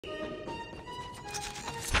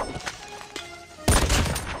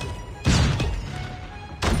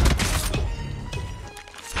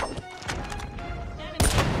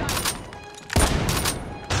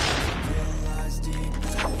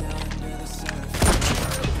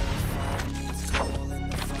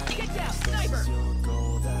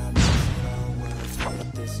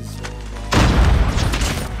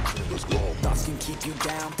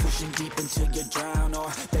till you drown, or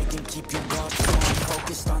they can keep you upside,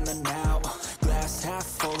 focused on the now. Glass half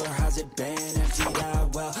full, or has it been emptied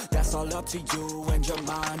out? Well, that's all up to you and your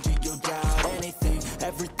mind. Do you doubt anything,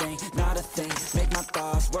 everything, not a thing? Make my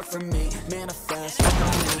thoughts work for me, manifest what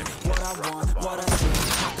I need, what I want, what I see.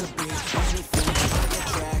 I could be anything, I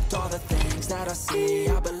attract all the things that I see.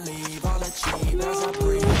 I believe I'll achieve as I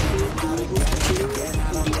breathe in and out again.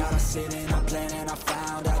 I don't gotta sit in a plan, and I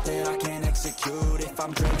found out that I can execute if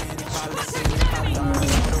I'm driven, if I listen, if I learn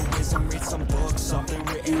all the wisdom, read some books, something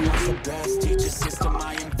written what's the best. Teach a system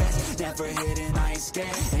I invest, never hidden, I ain't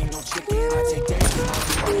scared. Ain't no chicken, I take that.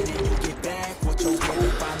 All you get and you get back what you're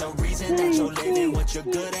given. Find the reason that you're living, what you're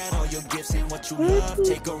good at, all your gifts and what you love.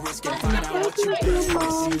 Take a risk and find out what you do.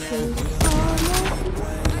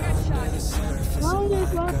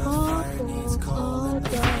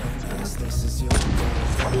 This is your goal,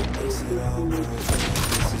 makes it all worth it.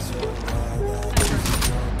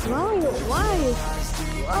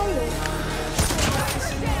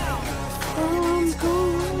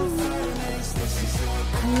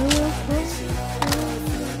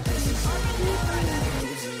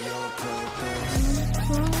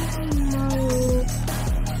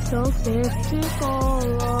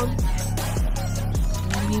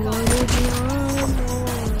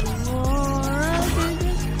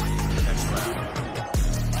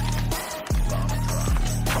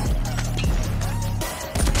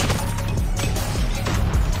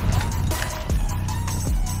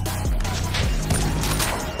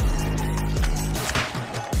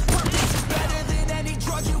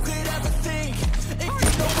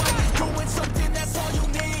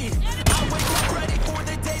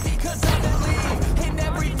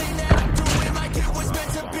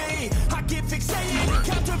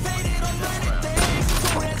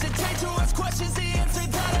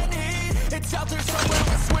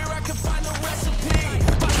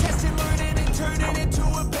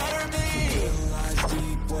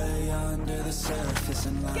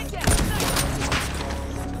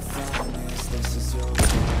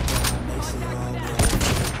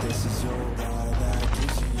 This is your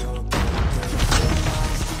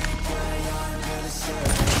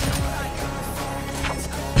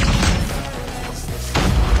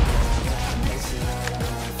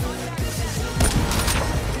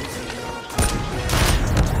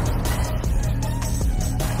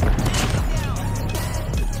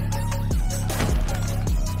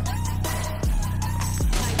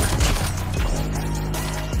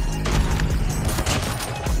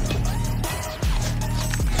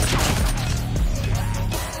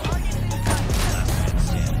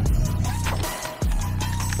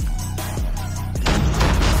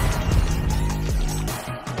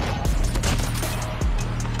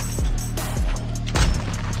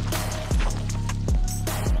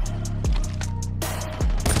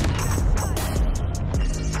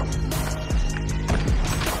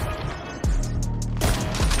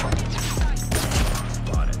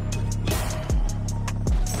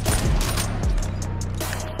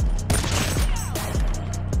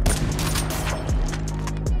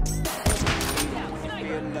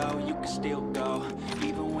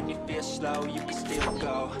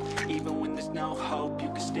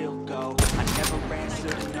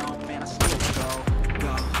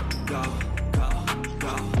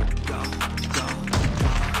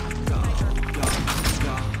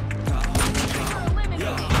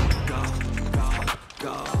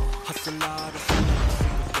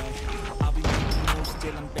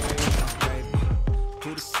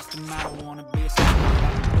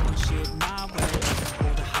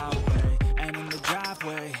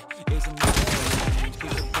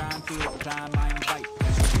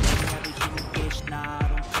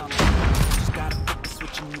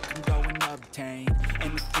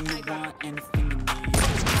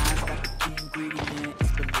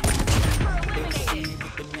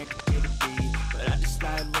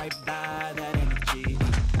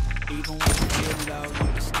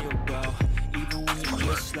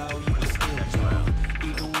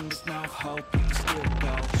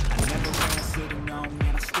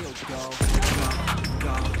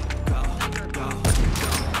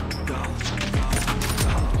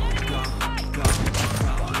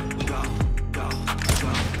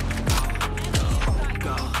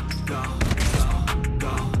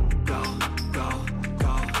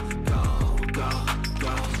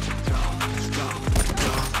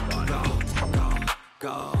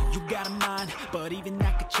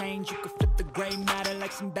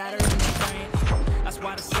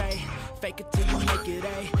Fake it till you make it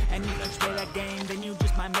A, and you don't play that game, then you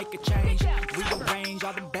just might make a change. Rearrange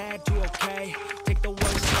all the bad to okay. Take the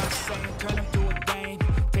words I'm saying, turn them to a game.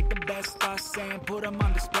 Take the best thoughts and put them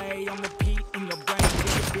on display, on repeat in your brain.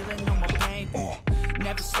 Get you feeling no more pain.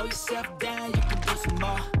 Never slow yourself down, you can do some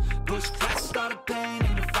more. Push past, start a pain,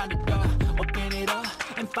 and you'll find a door. Open it up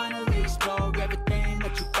and finally explore everything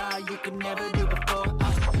that you thought you could never do before.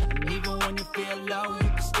 And even when you feel low, you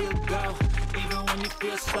can still go. Even when you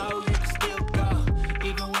feel slow, you can still go.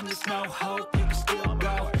 Even when there's no hope, you can still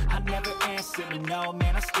go. I never answer to no,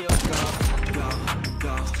 man, I still go. Go,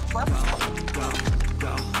 go, go, go, go,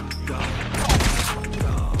 go, go,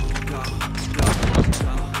 go, go, go,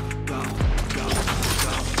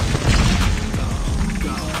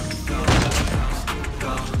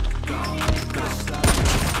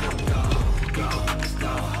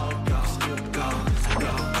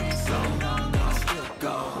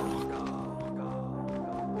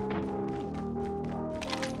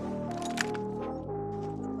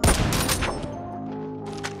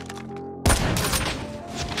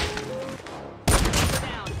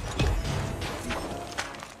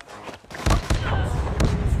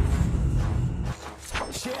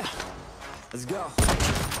 let's go.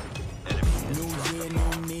 New year,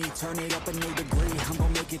 new me, turn it up a new degree. I'm gonna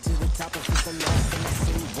make it to the top if it's the last thing I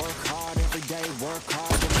see. Work hard every day, work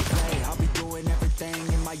hard every play. I'll be doing everything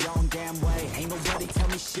in my own damn way. Ain't nobody tell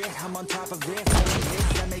me shit, I'm on top of it. Writing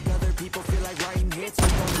hits that make other people feel like writing hits. We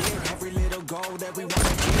gon' hit every little goal that we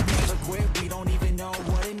wanna get. Never quit, we don't even know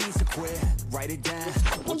what it means to quit. Write it down,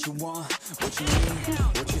 what you want, what you need,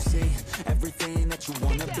 what you see, everything that you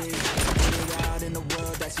wanna be. Put it out in the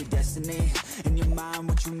world, that's your destiny. In your mind,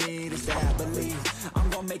 what you need is that belief. I'm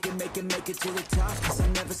gonna make it to the top, cause I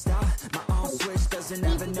never stop. My own switch doesn't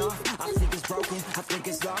have enough. I think it's broken, I think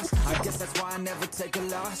it's lost. I guess that's why I never take a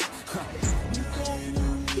loss.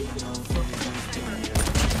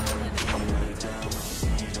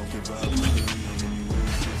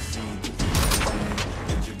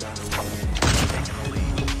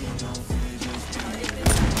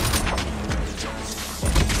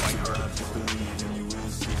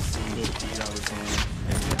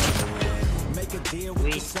 Make a deal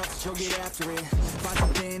with yourself, you'll get after it. Find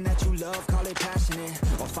something that you love, call it passionate.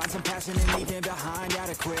 Or find some passion and leave it behind,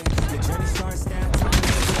 adequate. Your journey starts now, time to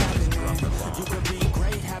make it happen. You could be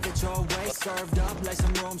great, have it your way. Served up like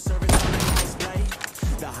some room service on a nice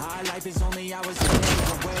plate. The high life is only hours a day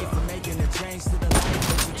away from making a change to the life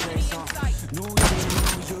that you chase on. New year,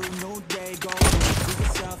 new you, new day, go do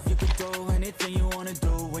yourself, you can do anything you wanna do.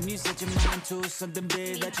 When you set your mind to something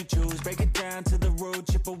big that you choose, break it down to the root,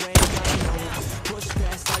 chip away, push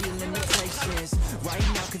past all your limitations. Right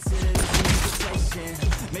now, consider this an invitation.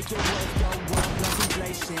 Make your work go up like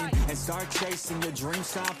inflation, and start chasing your dreams,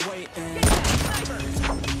 stop waiting.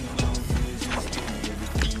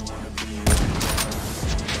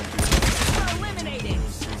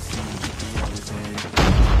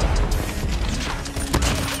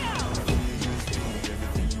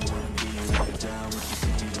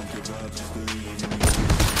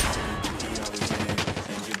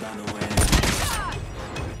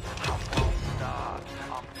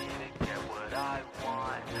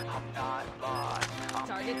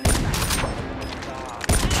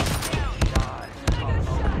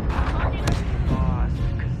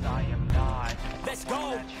 Let's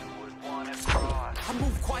go. I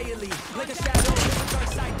move quietly, like a shadow, there's a dark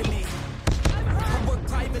side to me. I work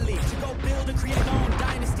privately to go build and create my own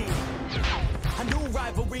dynasty. A new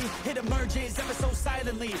rivalry, it emerges ever so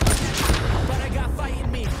silently. But I got fight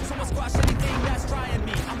in me, so I'll squash anything that's trying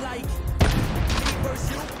me. I'm like, me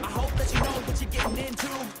versus you, I hope that you know what you're getting into.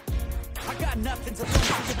 I got nothing to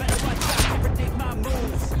lose, you better watch out and predict my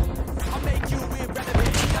moves. I'll make you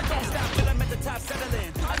irrelevant, I don't stop till I'm at the top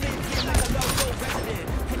settling. I live here like a local resident,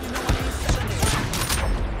 and you know I ain't selling it.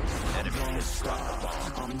 I'm gonna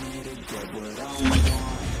stop, I'm here to get what I want.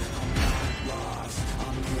 I'm not lost,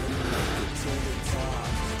 I'm here to make it to the top.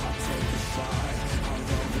 I'll take a shot, I'll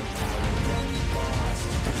overpower any boss.